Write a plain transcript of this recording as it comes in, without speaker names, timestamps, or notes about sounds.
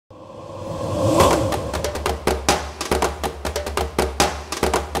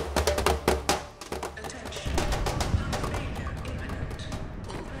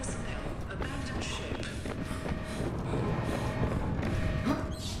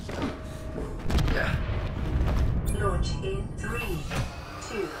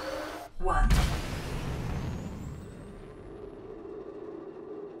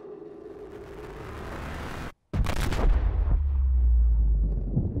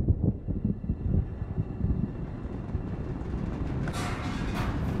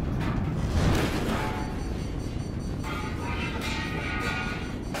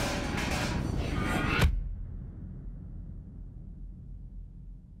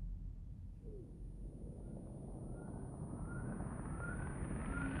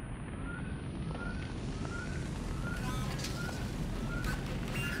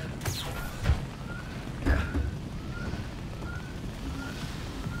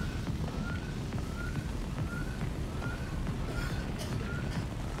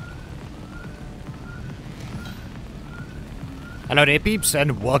Hello there, peeps,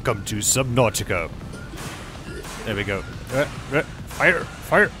 and welcome to Subnautica. There we go. Fire!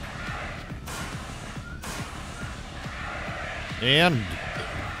 Fire! And...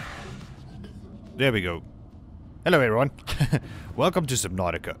 there we go. Hello, everyone. Welcome to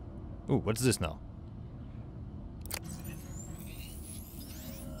Subnautica. Ooh, what's this now?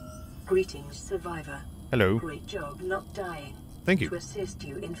 Greetings, survivor. Hello. Great job not dying. Thank you. To assist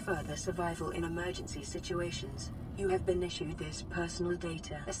you in further survival in emergency situations, you have been issued this personal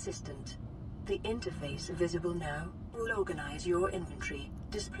data assistant. The interface visible now will organize your inventory,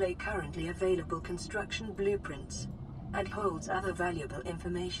 display currently available construction blueprints, and holds other valuable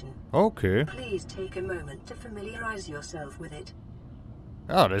information. Okay. Please take a moment to familiarize yourself with it.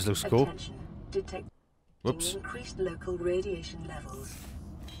 Oh, this looks cool. Attention. Detecting Whoops. increased local radiation levels.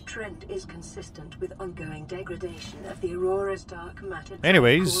 Trend is consistent with ongoing degradation of the Aurora's dark matter.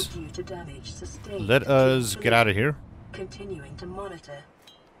 Anyways, due to damage sustained let us get out of here. Continuing to monitor.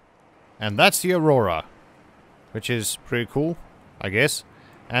 And that's the Aurora, which is pretty cool, I guess.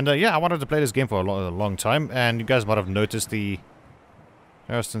 And yeah, I wanted to play this game for a long time, and you guys might have noticed the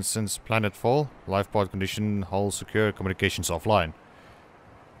since planetfall, life pod condition, hull secure, communications offline.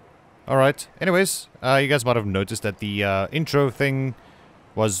 Alright, anyways, you guys might have noticed that the intro thing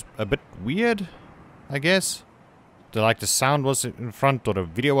was a bit weird, I guess. Like the sound was in front or the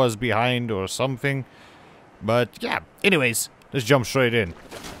video was behind or something. But yeah, anyways, let's jump straight in.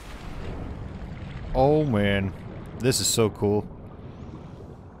 Oh man, this is so cool.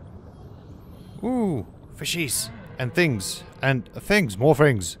 Ooh, fishies and things more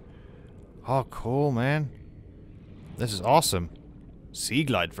things. Oh, cool, man. This is awesome. Sea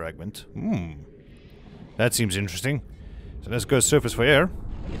glide fragment. That seems interesting. So let's go surface for air.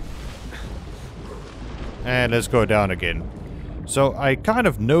 And let's go down again. So I kind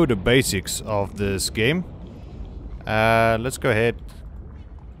of know the basics of this game. Let's go ahead.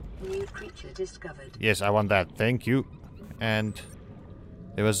 New creature discovered. Yes, I want that. Thank you. And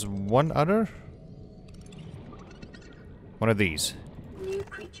there was one other. One of these. New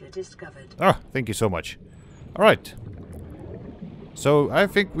creature discovered. Ah, thank you so much. Alright. So I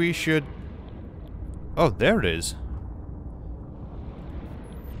think we should... oh, there it is.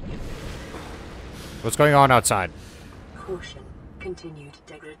 What's going on outside? Caution. Continued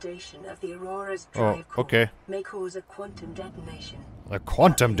degradation of the Aurora's drive core okay. may cause a quantum detonation. A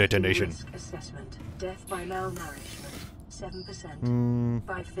quantum detonation. Risk assessment. Death by malnourishment, 7%.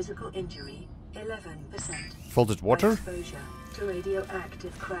 By physical injury, 11%. Filtered water? Exposure to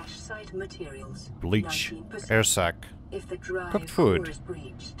radioactive crash site materials, Bleach. 19%. Air sac. If the drive Cooked food. core is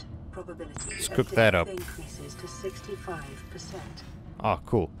breached, probability Let's of cook that death up. increases to 65%. Ah,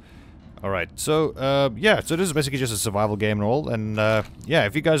 cool. Alright, so, yeah, so this is basically just a survival game and all, and, yeah,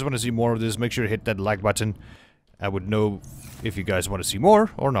 if you guys want to see more of this, make sure to hit that like button. I would know if you guys want to see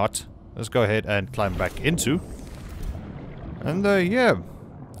more or not. Let's go ahead and climb back into. And, yeah.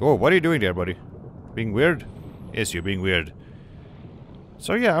 Oh, what are you doing there, buddy? Being weird? Yes, you're being weird.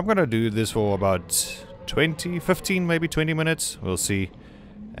 So, yeah, I'm gonna do this for about 15, maybe 20 minutes. We'll see.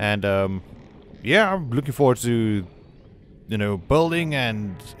 And, yeah, I'm looking forward to... you know, building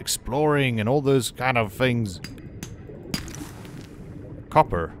and exploring and all those kind of things.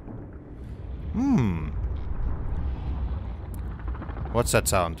 Copper. What's that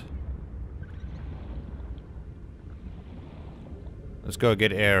sound? Let's go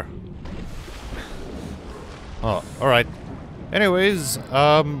get air. Oh, alright. Anyways,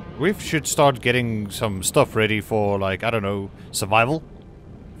 we should start getting some stuff ready for, like, I don't know, survival.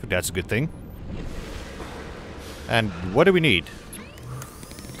 I think that's a good thing. And what do we need?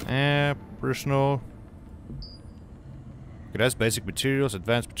 Personal. Okay, that's basic materials,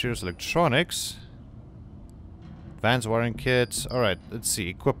 advanced materials, electronics. Advanced wiring kits. Alright, let's see.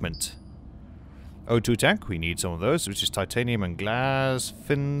 Equipment. O2 tank, we need some of those, which is titanium and glass,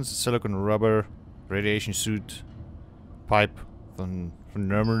 fins, silicone rubber, radiation suit, pipe,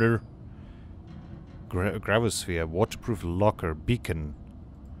 thermometer, gravisphere, waterproof locker, beacon.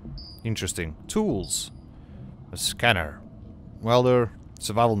 Interesting. Tools. A scanner. Welder.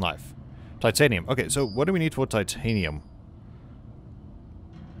 Survival knife. Titanium. Okay, so what do we need for titanium?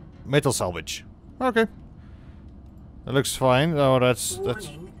 Metal salvage. Okay. That looks fine. Oh, that's...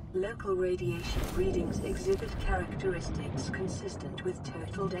 Warning. Local radiation readings exhibit characteristics consistent with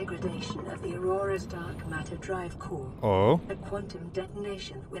total degradation of the Aurora's dark matter drive core. Oh. A quantum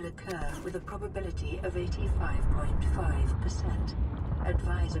detonation will occur with a probability of 85.5%.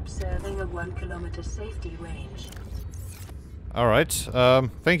 Advise observing a 1 kilometer safety range. Alright,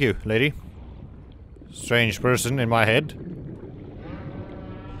 thank you, lady. Strange person in my head.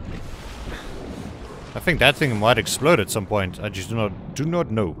 I think that thing might explode at some point. I just do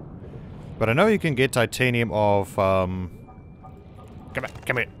not know. But I know you can get titanium of come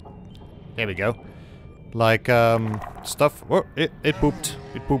here. There we go. Like stuff. Oh, it pooped.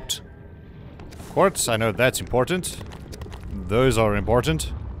 It pooped. Quartz, I know that's important. Those are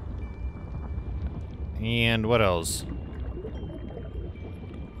important. And what else?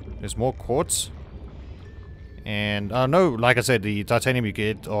 There's more quartz. And, no, like I said, the titanium you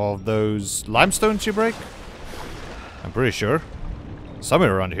get of those limestones you break. I'm pretty sure.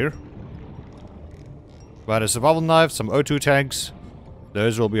 Somewhere around here. But a survival knife, some O2 tanks.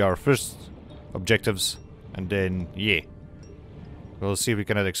 Those will be our first objectives. And then, yeah. We'll see if we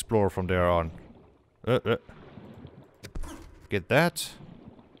can explore from there on. Get that.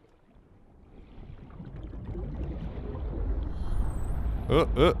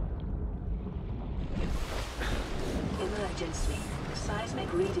 Emergency.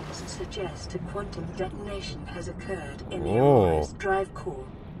 Seismic readings suggest a quantum detonation has occurred in the Aurora's drive core.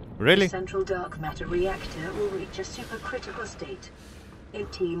 Really? The central dark matter reactor will reach a supercritical state in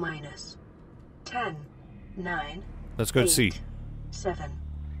T-minus 10, 9. Let's go 8, see. 7,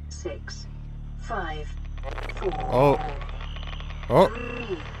 6, 5, 4. Oh.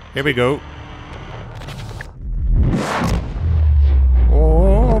 3. Here we go.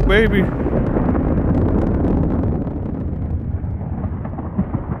 Oh, baby.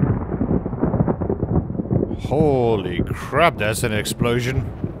 Holy crap, that's an explosion.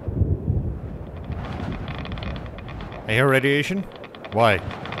 I hear radiation? Why?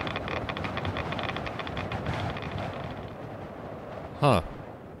 Huh.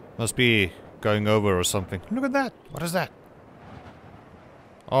 Must be going over or something. Look at that. What is that?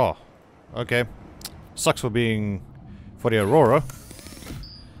 Oh. Okay. Sucks for being... for the Aurora.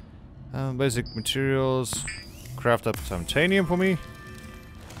 Basic materials. Craft up titanium for me.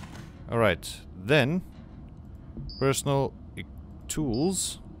 Alright. Then... personal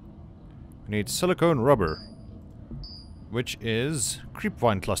tools. We need silicone rubber. Which is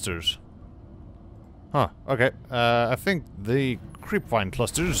creepvine clusters. Huh, okay. I think the creepvine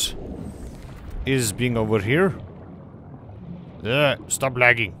clusters is being over here. Stop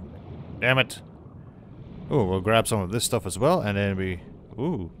lagging. Damn it. Oh, we'll grab some of this stuff as well, and then we...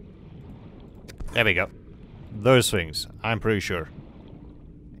 ooh. There we go. Those things, I'm pretty sure.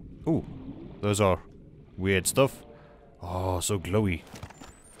 Ooh, those are weird stuff. Oh, so glowy.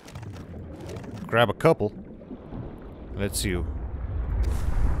 Grab a couple. Let's see.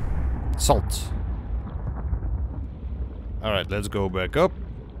 Salt. Alright, let's go back up.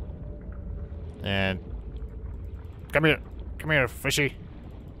 And... come here. Come here, fishy.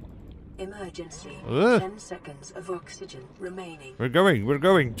 Emergency. 10 seconds of oxygen remaining. We're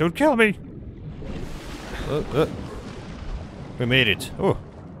going. Don't kill me. We made it. Oh.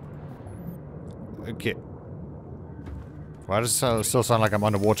 Okay. Why does it still sound like I'm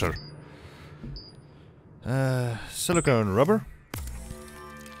underwater? Silicone rubber.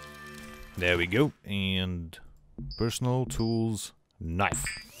 There we go. And personal tools knife.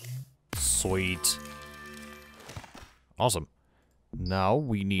 Sweet. Awesome. Now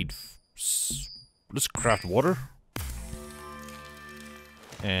we need... let's craft water.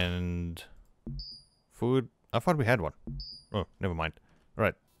 And... food. I thought we had one. Oh, never mind.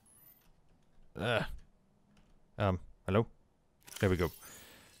 Right. Hello? There we go.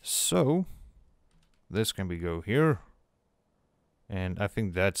 So... this can be go here. And I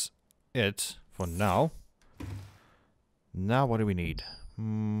think that's it for now. Now what do we need?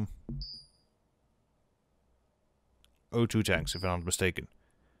 O2 tanks, if I'm not mistaken.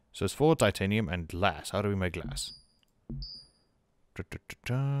 So it's for titanium and glass. How do we make glass?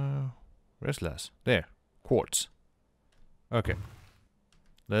 Where's glass? There. Quartz. Okay.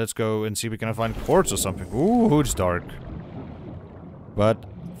 Let's go and see if we can find quartz or something. Ooh, it's dark. But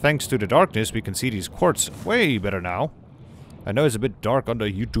thanks to the darkness, we can see these quartz way better now. I know it's a bit dark on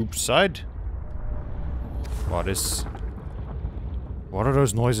the YouTube side. What is... what are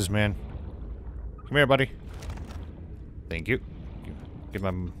those noises, man? Come here, buddy. Thank you. Get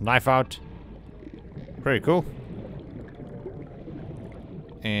my knife out. Pretty cool.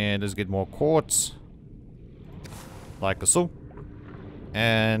 And let's get more quartz. Like so.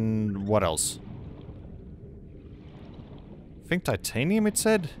 And what else? I think titanium, it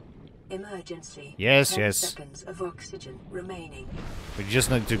said? Emergency. Yes, 10 yes. seconds of oxygen remaining. We just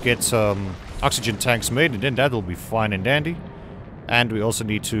need to get some oxygen tanks made, and then that will be fine and dandy. And we also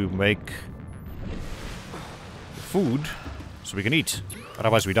need to make food so we can eat.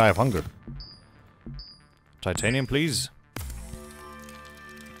 Otherwise we die of hunger. Titanium, please.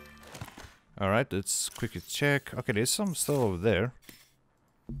 Alright, let's quickly check. Okay, there's some still over there.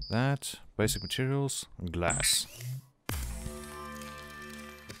 That, basic materials, glass.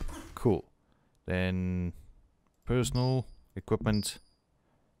 Cool. Then personal equipment,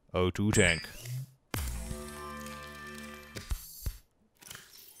 O2 tank.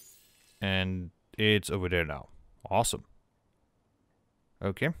 And it's over there now. Awesome.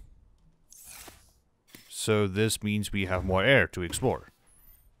 Okay. So this means we have more air to explore.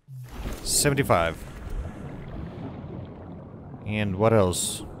 75. And what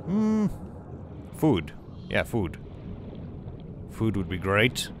else? Food. Yeah, food. Food would be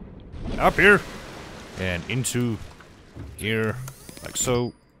great. Up here! And into here. Like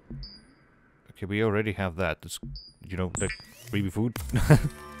so. Okay, we already have that. That's, you know, like baby food.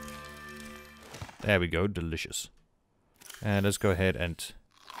 There we go. Delicious. And let's go ahead and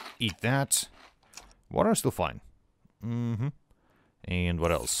eat that. Water is still fine. And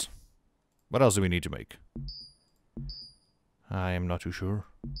what else? What else do we need to make? I am not too sure.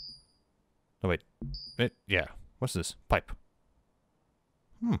 No, wait. Yeah. What's this? Pipe.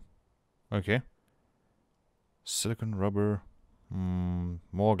 Okay. Silicon, rubber.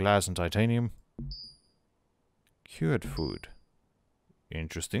 More glass and titanium. Cured food.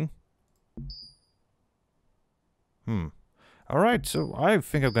 Interesting. Alright, so I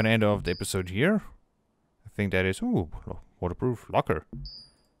think I'm gonna end off the episode here. I think that is... Ooh, waterproof locker.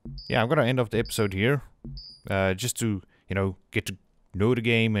 Yeah, I'm gonna end off the episode here. Just to, you know, get to know the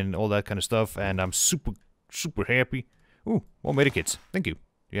game and all that kind of stuff. And I'm super, super happy. Ooh, more medikits. Thank you.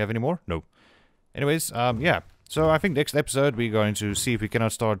 Do you have any more? No. Anyways, yeah. So I think next episode we're going to see if we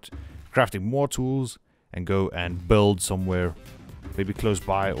cannot start crafting more tools and go and build somewhere. Maybe close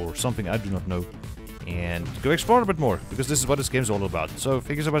by or something, I do not know. And go explore a bit more, because this is what this game is all about. So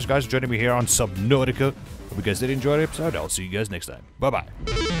thank you so much guys for joining me here on Subnautica. Hope you guys did enjoy the episode. I'll see you guys next time. Bye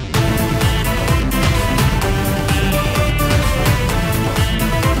bye.